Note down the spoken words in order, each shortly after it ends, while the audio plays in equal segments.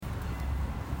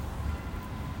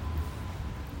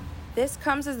This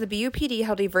comes as the BUPD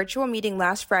held a virtual meeting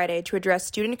last Friday to address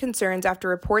student concerns after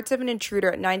reports of an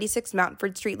intruder at 96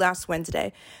 Mountford Street last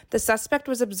Wednesday. The suspect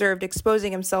was observed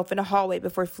exposing himself in a hallway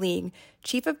before fleeing.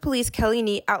 Chief of Police Kelly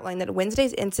Nee outlined that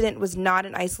Wednesday's incident was not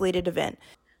an isolated event.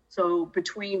 So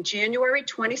between January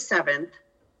 27th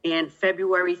and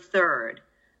February 3rd,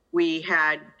 we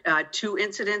had 2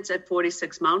 incidents at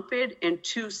 46 Mountford and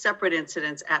 2 separate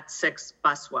incidents at 6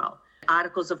 Buswell.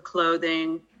 Articles of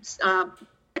clothing,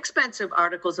 expensive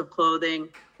articles of clothing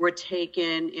were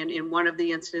taken. In one of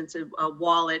the incidents, a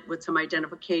wallet with some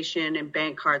identification and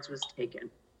bank cards was taken.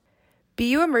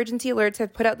 BU Emergency Alerts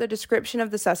have put out the description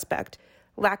of the suspect.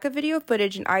 Lack of video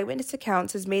footage and eyewitness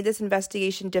accounts has made this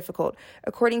investigation difficult,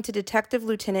 according to Detective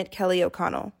Lieutenant Kelly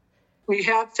O'Connell. We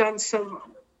have done some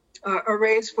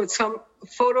arrays with some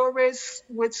photo arrays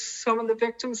with some of the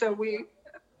victims that we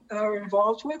are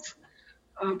involved with.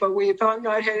 But we have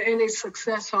not had any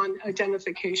success on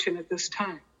identification at this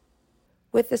time.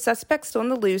 With the suspect still on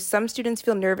the loose, some students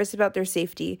feel nervous about their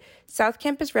safety. South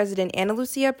Campus resident Ana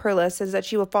Lucia Perla says that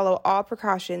she will follow all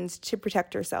precautions to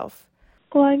protect herself.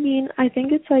 Well, I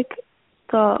think it's like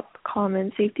the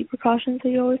common safety precautions that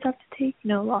you always have to take,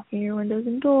 locking your windows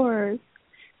and doors,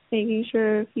 making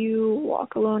sure if you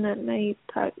walk alone at night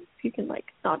that you can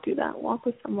not do that, walk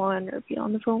with someone or be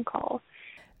on the phone call.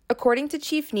 According to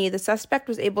Chief Nee, the suspect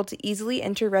was able to easily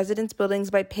enter residence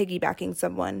buildings by piggybacking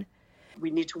someone.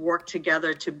 We need to work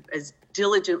together as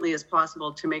diligently as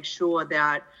possible to make sure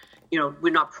that, we're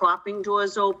not propping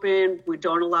doors open, we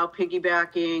don't allow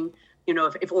piggybacking.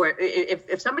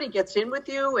 If somebody gets in with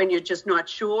you and you're just not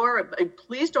sure,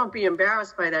 please don't be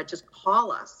embarrassed by that. Just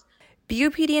call us.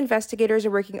 BUPD investigators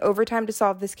are working overtime to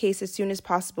solve this case as soon as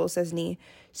possible, says Nee.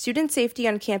 Student safety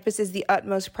on campus is the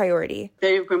utmost priority.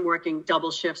 They've been working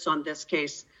double shifts on this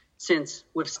case since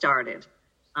we've started.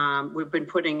 We've been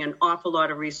putting an awful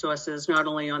lot of resources, not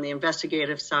only on the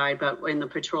investigative side, but in the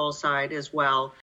patrol side as well.